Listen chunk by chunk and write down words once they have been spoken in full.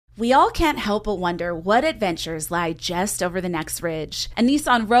We all can't help but wonder what adventures lie just over the next ridge. A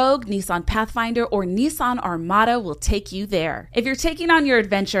Nissan Rogue, Nissan Pathfinder, or Nissan Armada will take you there. If you're taking on your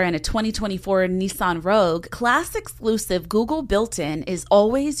adventure in a 2024 Nissan Rogue, class-exclusive Google Built-In is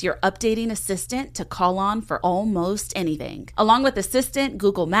always your updating assistant to call on for almost anything. Along with Assistant,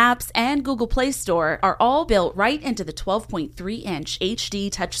 Google Maps, and Google Play Store are all built right into the 12.3-inch HD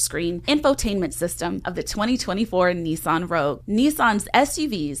touchscreen infotainment system of the 2024 Nissan Rogue. Nissan's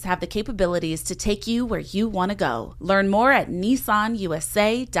SUVs have the capabilities to take you where you want to go. Learn more at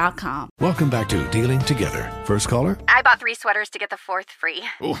nissanusa.com. Welcome back to Dealing Together. First caller? I bought 3 sweaters to get the 4th free.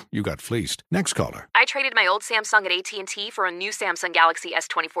 Oh, you got fleeced. Next caller? I traded my old Samsung at AT&T for a new Samsung Galaxy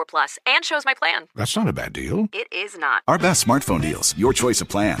S24 Plus and shows my plan. That's not a bad deal. It is not. Our best smartphone deals. Your choice of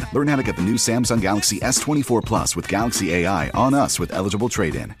plan. Learn how to get the new Samsung Galaxy S24 Plus with Galaxy AI on us with eligible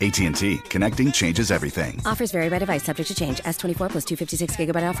trade-in. AT&T. Connecting changes everything. Offers vary by device. Subject to change. S24 plus 256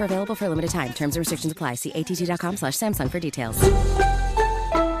 gigabyte offer available for a limited time. Terms and restrictions apply. See att.com/Samsung for details.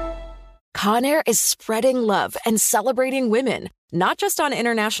 Conair is spreading love and celebrating women, not just on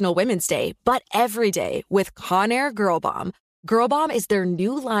International Women's Day, but every day with Conair Girl Bomb. Girl Bomb is their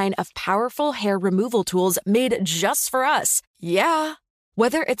new line of powerful hair removal tools made just for us. Yeah.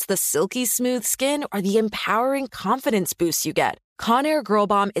 Whether it's the silky smooth skin or the empowering confidence boost you get, Conair Girl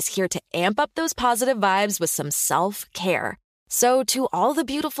Bomb is here to amp up those positive vibes with some self-care. So to all the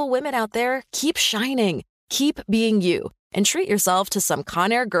beautiful women out there, keep shining, keep being you, and treat yourself to some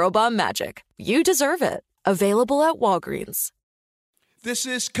Conair Girl Bomb magic. You deserve it. Available at Walgreens. This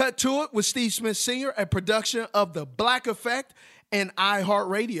is Cut to It with Steve Smith Sr., a production of The Black Effect and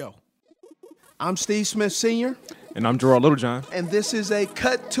iHeartRadio. I'm Steve Smith Sr. And I'm Gerard Littlejohn. And this is a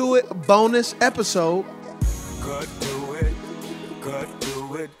Cut to It bonus episode. Cut to it, cut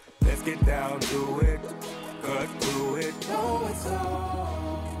to it, let's get down to it, cut to it.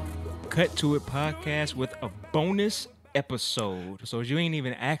 Cut to It podcast with a bonus episode. So you ain't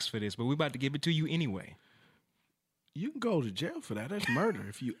even asked for this, but we're about to give it to you anyway. You can go to jail for that. That's murder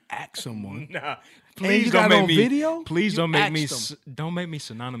if you act someone. Nah, please don't make me video. Please don't make me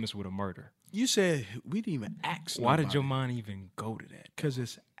synonymous with a murder. You said we didn't even ask. Why did your mind even go to that? Because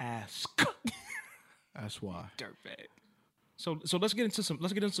it's ask. That's why. Dirtbag. So let's get into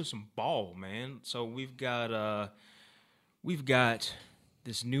some ball, man. So we've got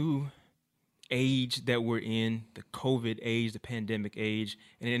this new age that we're in, the COVID age, the pandemic age.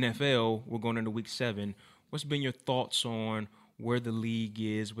 In the NFL, we're going into week 7. What's been your thoughts on where the league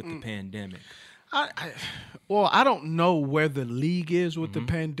is with the pandemic? I don't know where the league is with the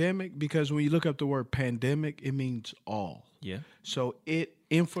pandemic, because when you look up the word pandemic, it means all. Yeah. So it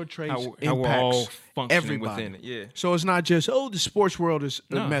infiltrates, how we're all impacts functioning everybody. within it. Yeah. So it's not just, the sports world is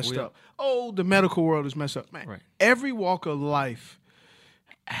messed up. The medical world is messed up. Man, right. Every walk of life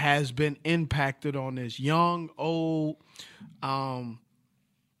has been impacted on this. Young, old,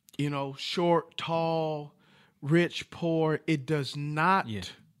 short, tall, rich, poor. It does not. Yeah.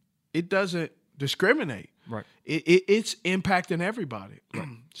 It doesn't discriminate. Right. It's impacting everybody. Right.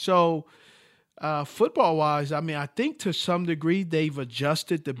 So, football wise, I think to some degree they've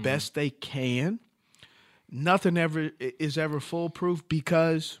adjusted the best they can. Nothing is ever foolproof,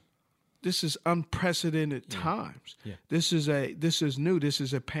 because this is unprecedented times. Yeah. This is new. This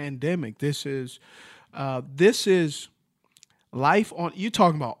is a pandemic. This is life on. You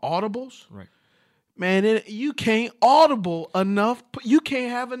talking about audibles? Right. Man, you can't audible enough. You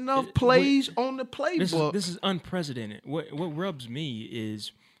can't have enough plays on the playbook. This is unprecedented. What rubs me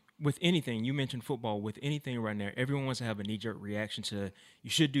is, with anything, you mentioned football, with anything right now, everyone wants to have a knee-jerk reaction to, you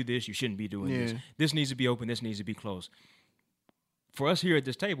should do this, you shouldn't be doing this. This needs to be open, this needs to be closed. For us here at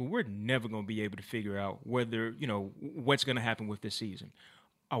this table, we're never going to be able to figure out whether, what's going to happen with this season.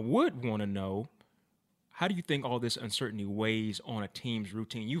 I would want to know, how do you think all this uncertainty weighs on a team's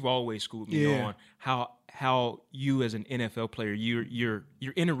routine? You've always schooled me on how you as an NFL player, you're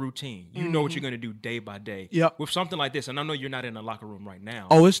in a routine. You know what you're going to do day by day. Yep. With something like this, and I know you're not in a locker room right now.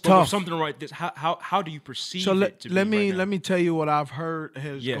 Oh, it's tough. With something like this, how do you perceive it to be let me right now? tell you what I've heard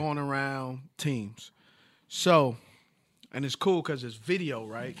has gone around teams. So, and it's cool because it's video,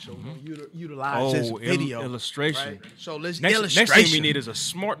 right? So we're going to utilize this video. Illustration. Right? So let's next thing we need is a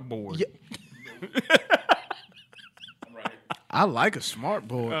smart board. Yeah. I like a smart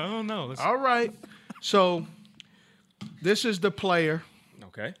board. I don't know. All right. So this is the player.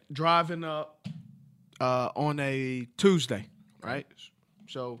 Okay. Driving up on a Tuesday, right?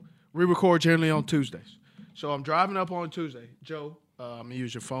 So we record generally on Tuesdays. So I'm driving up on a Tuesday. Joe, I'm going to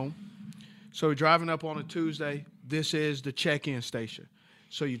use your phone. So we're driving up on a Tuesday. This is the check-in station.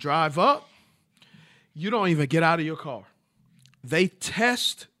 So you drive up. You don't even get out of your car. They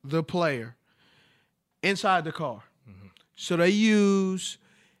test the player inside the car. So they use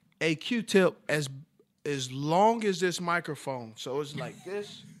a Q-tip as long as this microphone. So it's like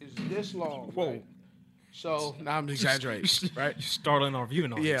this is this long. Whoa. Right? So now I'm exaggerating, right? You're startling our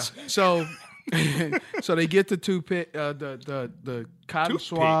viewing audience. Yeah. So so they get the toothpick, the cotton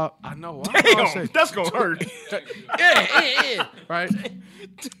swab. I know. Damn, that's gonna hurt. yeah. Right.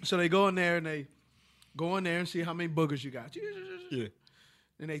 So they go in there and see how many boogers you got. Yeah.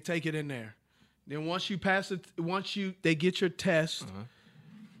 And they take it in there. Then once you pass it, they get your test,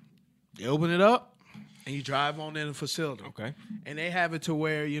 they open it up, and you drive on in the facility. Okay. And they have it to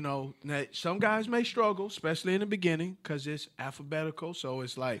where, now some guys may struggle, especially in the beginning, because it's alphabetical. So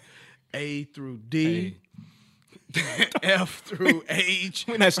it's like A through D, F through H.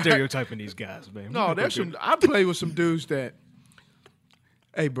 We're not stereotyping these guys, man. No, I play with some dudes that,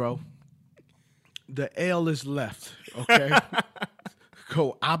 hey, bro, the L is left, okay?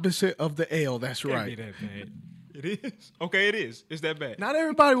 Go opposite of the L. That's right. Can't be that bad. It is. Okay, it is. It's that bad. Not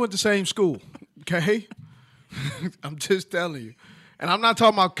everybody went to the same school. Okay, I'm just telling you, and I'm not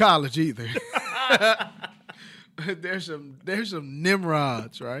talking about college either. There's some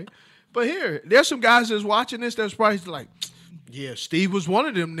Nimrods, right? But there's some guys that's watching this that's probably like, yeah, Steve was one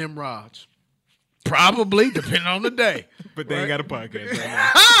of them Nimrods. Probably, depending on the day. But they ain't got a podcast right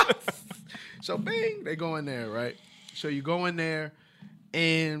now. So, bing, they go in there, right? So you go in there.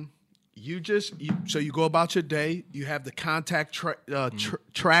 And you go about your day. You have the contact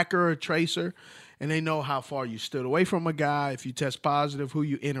tracker or tracer, and they know how far you stood away from a guy, if you test positive, who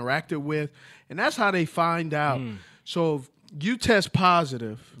you interacted with. And that's how they find out. So if you test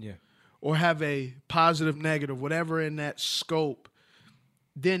positive or have a positive, negative, whatever in that scope,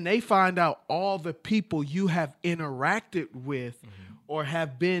 then they find out all the people you have interacted with or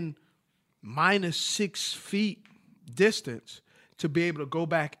have been minus 6 feet distance to be able to go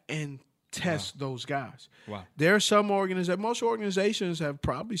back and test those guys. Wow. There are some most organizations have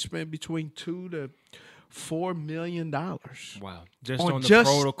probably spent between $2 to $4 million. Wow. Just on the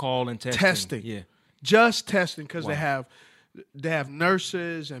protocol and testing. Yeah. Just testing, because they have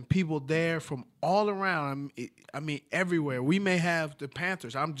nurses and people there from all around. I mean, everywhere. We may have the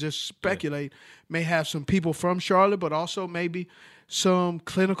Panthers, I'm just speculating, may have some people from Charlotte, but also maybe some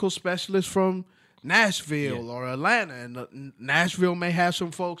clinical specialists from Nashville or Atlanta, and Nashville may have some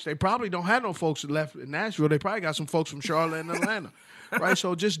folks. They probably don't have no folks left in Nashville. They probably got some folks from Charlotte and Atlanta, right?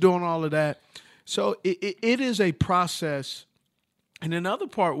 So just doing all of that. So it is a process. And another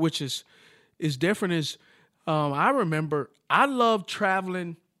part which is different is I remember I love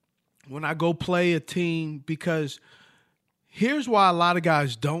traveling when I go play a team, because here's why a lot of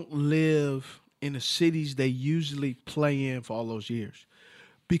guys don't live in the cities they usually play in for all those years.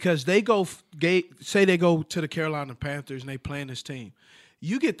 Because they go to the Carolina Panthers and they play in this team.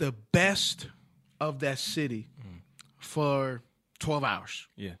 You get the best of that city for 12 hours.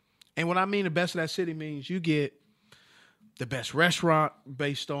 Yeah. And what I mean the best of that city means you get the best restaurant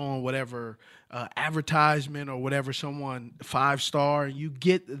based on whatever advertisement or whatever, someone 5-star. You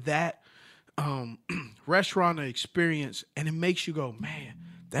get that restaurant experience, and it makes you go, man,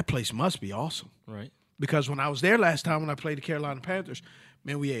 that place must be awesome. Right. Because when I was there last time when I played the Carolina Panthers,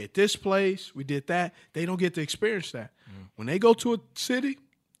 man, we ate at this place, we did that. They don't get to experience that. When they go to a city,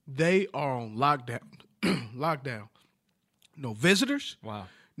 they are on lockdown. Lockdown. No visitors. Wow.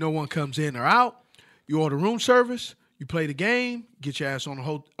 No one comes in or out. You order room service. You play the game. Get your ass on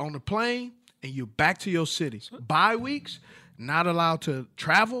the plane, and you're back to your city. Bye weeks, not allowed to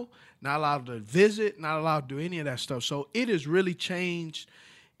travel, not allowed to visit, not allowed to do any of that stuff. So it has really changed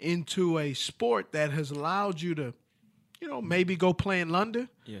into a sport that has allowed you to, maybe go play in London.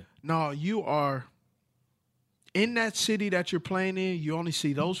 Yeah. No, you are in that city that you're playing in. You only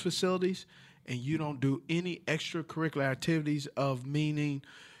see those facilities, and you don't do any extracurricular activities of meaning.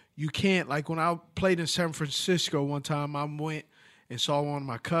 You can't, like when I played in San Francisco one time, I went and saw one of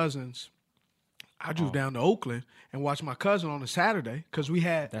my cousins. I drove down to Oakland and watched my cousin on a Saturday, because we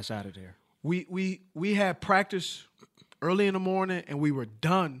had – that's out of there. We had practice early in the morning, and we were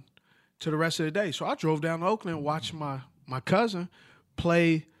done to the rest of the day. So I drove down to Oakland and watched my cousin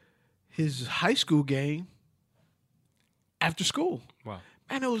play his high school game after school. Wow.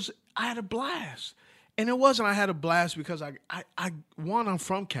 Man, I had a blast. And it wasn't I had a blast because I'm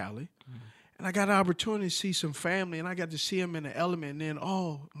from Cali, and I got an opportunity to see some family, and I got to see him in the element. And then,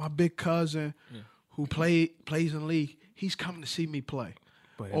 my big cousin who plays in league, he's coming to see me play.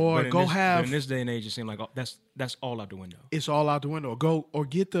 But in this day and age, it seems like that's all out the window. It's all out the window.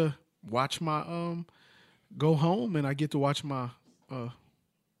 Get to watch my go home, and I get to watch my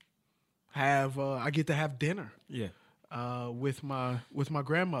I get to have dinner. Yeah. with my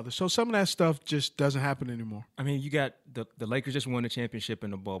grandmother. So some of that stuff just doesn't happen anymore. I mean, you got the Lakers just won the championship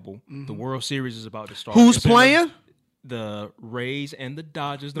in the bubble. Mm-hmm. The World Series is about to start. Who's It's in playing? The Rays and the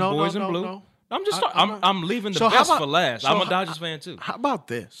Dodgers, the No, boys no, in blue. no. I'm leaving the So how best about- for last. so I'm a how- Dodgers fan too. How about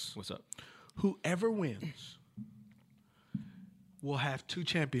this? What's up? Whoever wins will have 2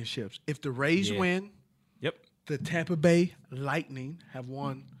 championships. If the Rays Yeah. win, Yep. the Tampa Bay Lightning have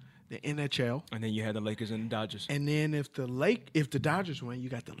won the NHL. And then you had the Lakers and the Dodgers. And then if the Dodgers win, you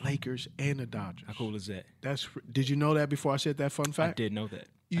got the Lakers and the Dodgers. How cool is that? Did you know that before I said that fun fact? I did know that.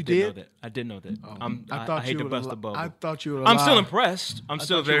 You I did? Know that. I did know that. I hate to bust the bubble. I thought you were. I'm still impressed. I'm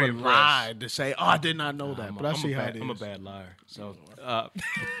still very impressed. lied to say, "Oh, I did not know that," but I see how it is. I'm a bad liar. So,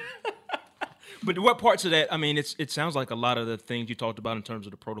 but what parts of that? I mean, it sounds like a lot of the things you talked about in terms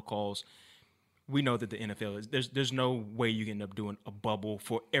of the protocols. We know that the NFL is there's no way you can end up doing a bubble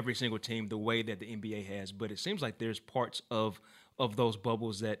for every single team the way that the NBA has. But it seems like there's parts of those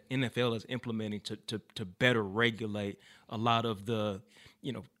bubbles that NFL is implementing to better regulate a lot of the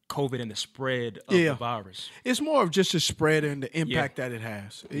COVID and the spread of the virus. It's more of just the spread and the impact that it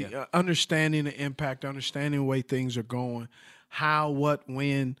has. Yeah. Understanding the impact, understanding the way things are going, how, what,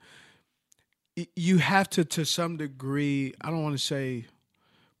 when. You have to some degree, I don't want to say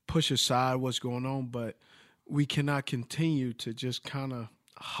push aside what's going on, but we cannot continue to just kind of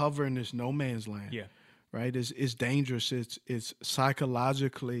hover in this no man's land. Yeah. Right? It's dangerous. It's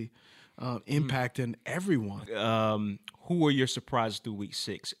psychologically impacting everyone. Who are your surprises through week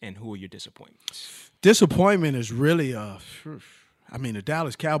 6, and who are your disappointments? Disappointment is really the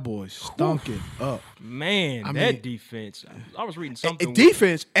Dallas Cowboys stunk it up. Man, that defense. I was reading something.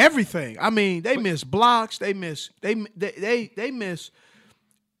 Defense, everything. I mean, they miss blocks. They miss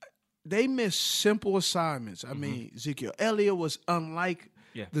simple assignments. I mean, Ezekiel Elliott was unlike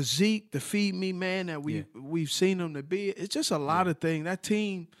the Zeke, the feed me man that we've seen him to be. It's just a lot of things.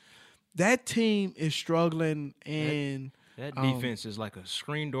 That team is struggling, and that defense is like a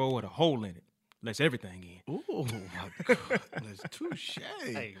screen door with a hole in it. Lets everything in. Oh my goodness, touche.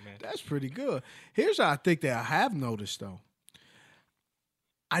 Hey, man. That's pretty good. Here's how I think that I have noticed though.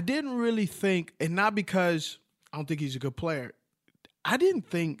 I didn't really think, and not because I don't think he's a good player, I didn't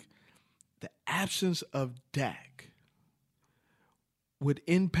think the absence of Dak would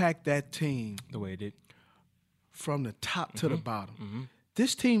impact that team the way it did from the top to the bottom. Mm-hmm.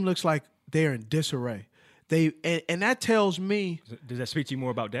 This team looks like they're in disarray. And that tells me. Does that speak to you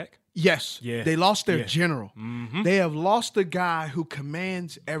more about Dak? Yes. Yeah. They lost their general. Mm-hmm. They have lost the guy who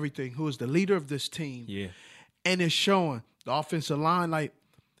commands everything, who is the leader of this team. Yeah. And it's showing. The offensive line, like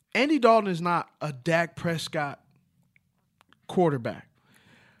Andy Dalton is not a Dak Prescott quarterback.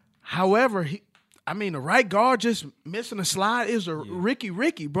 However, the right guard just missing a slide is a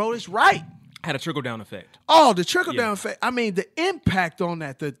Ricky, bro. It's right. Had a trickle-down effect. Oh, the trickle-down effect. I mean, the impact on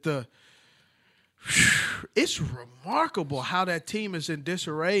that, it's remarkable how that team is in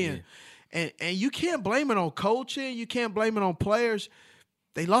disarray, and you can't blame it on coaching. You can't blame it on players.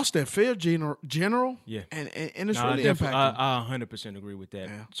 They lost their field general, and it's really impacting. I 100% agree with that.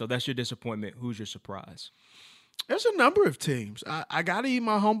 Yeah. So that's your disappointment. Who's your surprise? There's a number of teams. I got to eat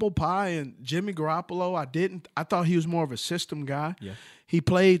my humble pie, and Jimmy Garoppolo, I didn't. I thought he was more of a system guy. Yeah. He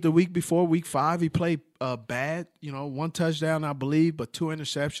played the week before, week 5. He played bad, 1 touchdown, I believe, but 2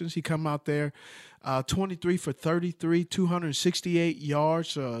 interceptions. He come out there 23 for 33, 268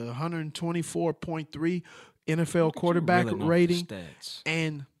 yards, 124.3 NFL quarterback rating,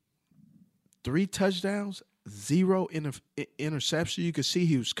 and 3 touchdowns, 0 interception. You could see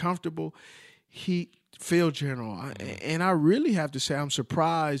he was comfortable. Field general. And I really have to say I'm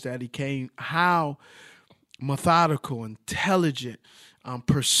surprised that he came, how methodical, intelligent,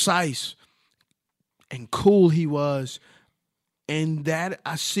 precise, and cool he was. And that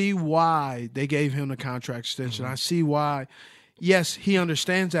I see why they gave him the contract extension. I see why, yes, he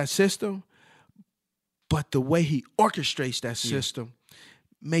understands that system, but the way he orchestrates that system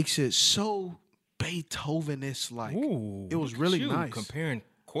makes it so Beethoven-esque. It was really nice. Comparing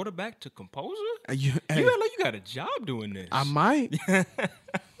quarterback to composer? You got a job doing this. I might. All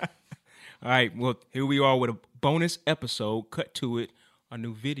right. Well, here we are with a bonus episode. Cut to it. Our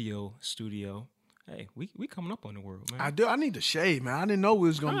new video studio. Hey, we coming up on the world, man. I do. I need to shave, man. I didn't know we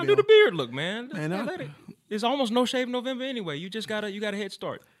was gonna do the beard look, man. Man, it's almost no shave November anyway. You got a head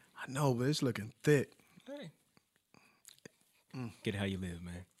start. I know, but it's looking thick. Hey. Get how you live,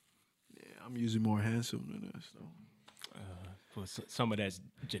 man. Yeah, I'm usually more handsome than this, though. For some of that's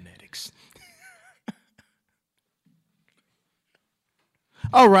genetics.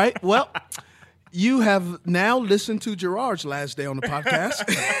 All right. Well, you have now listened to Gerard's last day on the podcast.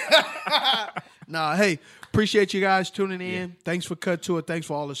 Nah, hey, appreciate you guys tuning in. Yeah. Thanks for Cut to It. Thanks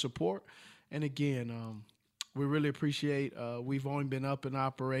for all the support. And again, we really appreciate. We've only been up and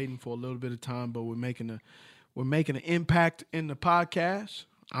operating for a little bit of time, but we're making an impact in the podcast.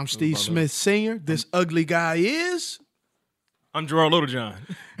 I'm Steve Smith Sr. This ugly guy is. I'm Gerard Littlejohn.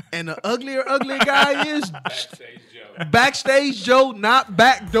 And the uglier guy is Backstage Joe. Backstage Joe, not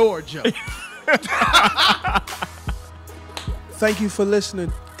Backdoor Joe. Thank you for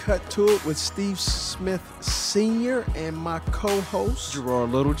listening. Cut to It with Steve Smith Sr. and my co-host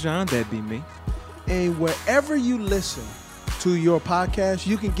Gerard Littlejohn. That'd be me. And wherever you listen to your podcast,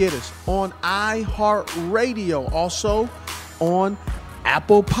 you can get us on iHeartRadio, also on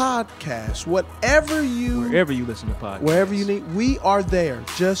Apple Podcasts, wherever you listen to podcasts, wherever you need, we are there.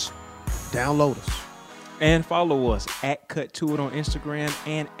 Just download us and follow us at Cut to It on Instagram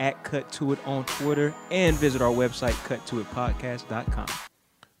and at Cut to It on Twitter, and visit our website cuttoitpodcast.com.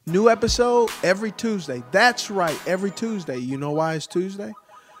 New episode every Tuesday. That's right, every Tuesday. You know why it's Tuesday?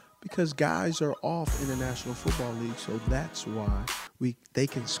 Because guys are off in the National Football League, so that's why they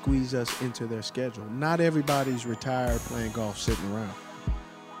can squeeze us into their schedule. Not everybody's retired playing golf sitting around.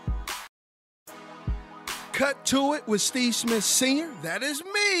 Cut to It with Steve Smith Sr., that is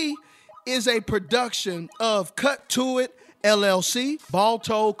me, is a production of Cut to It LLC,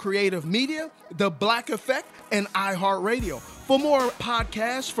 Balto Creative Media, The Black Effect, and iHeartRadio. For more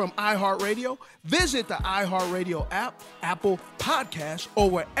podcasts from iHeartRadio, visit the iHeartRadio app, Apple Podcasts, or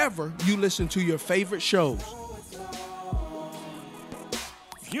wherever you listen to your favorite shows.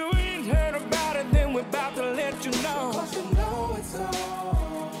 If you ain't heard about it, then we're about to let you know. 'Cause you know it's on.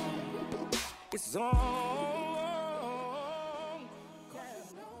 It's on.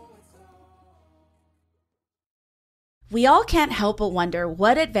 We all can't help but wonder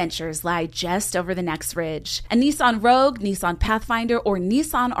what adventures lie just over the next ridge. A Nissan Rogue, Nissan Pathfinder, or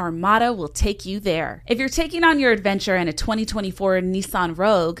Nissan Armada will take you there. If you're taking on your adventure in a 2024 Nissan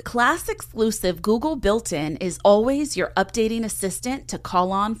Rogue, class exclusive Google built-in is always your updating assistant to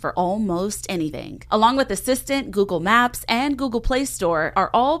call on for almost anything. Along with Assistant, Google Maps, and Google Play Store are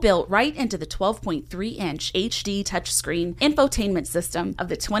all built right into the 12.3-inch HD touchscreen infotainment system of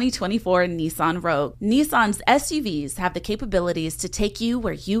the 2024 Nissan Rogue. Nissan's SUVs have the capabilities to take you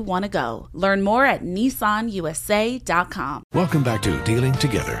where you want to go. Learn more at nissanusa.com. Welcome back to Dealing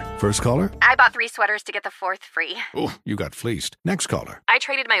Together. First caller? I bought 3 sweaters to get the 4th free. Oh, you got fleeced. Next caller. I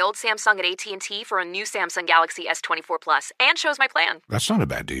traded my old Samsung at AT&T for a new Samsung Galaxy S24 Plus and chose my plan. That's not a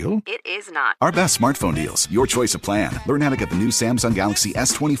bad deal. It is not. Our best smartphone deals, your choice of plan. Learn how to get the new Samsung Galaxy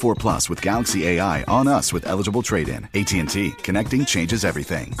S24 Plus with Galaxy AI on us with eligible trade-in. AT&T. Connecting changes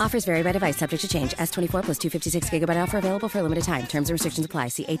everything. Offers vary by device, subject to change. S24 plus 256 gigabyte offer available for a limited time. Terms and restrictions apply.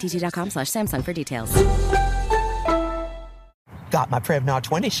 See att.com/Samsung for details. Got my Prevnar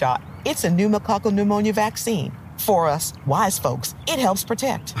 20 shot. It's a pneumococcal pneumonia vaccine. For us, wise folks, it helps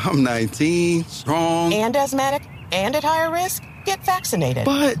protect. I'm 19, strong. And asthmatic, and at higher risk. Get vaccinated.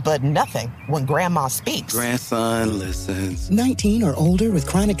 But nothing when grandma speaks. Grandson listens. 19 or older with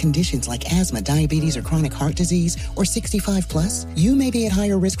chronic conditions like asthma, diabetes, or chronic heart disease, or 65 plus, you may be at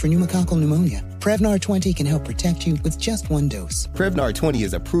higher risk for pneumococcal pneumonia. Prevnar 20 can help protect you with just one dose. Prevnar 20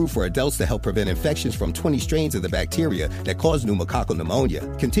 is approved for adults to help prevent infections from 20 strains of the bacteria that cause pneumococcal pneumonia.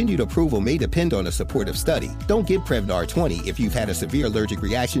 Continued approval may depend on a supportive study. Don't get Prevnar 20 if you've had a severe allergic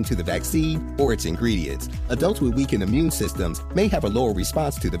reaction to the vaccine or its ingredients. Adults with weakened immune systems may have a lower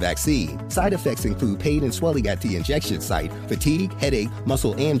response to the vaccine. Side effects include pain and swelling at the injection site, fatigue, headache,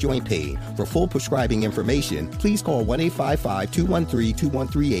 muscle, and joint pain. For full prescribing information, please call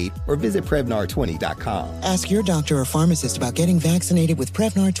 1-855-213-2138 or visit Prevnar20.com. Ask your doctor or pharmacist about getting vaccinated with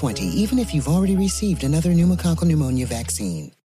Prevnar 20, even if you've already received another pneumococcal pneumonia vaccine.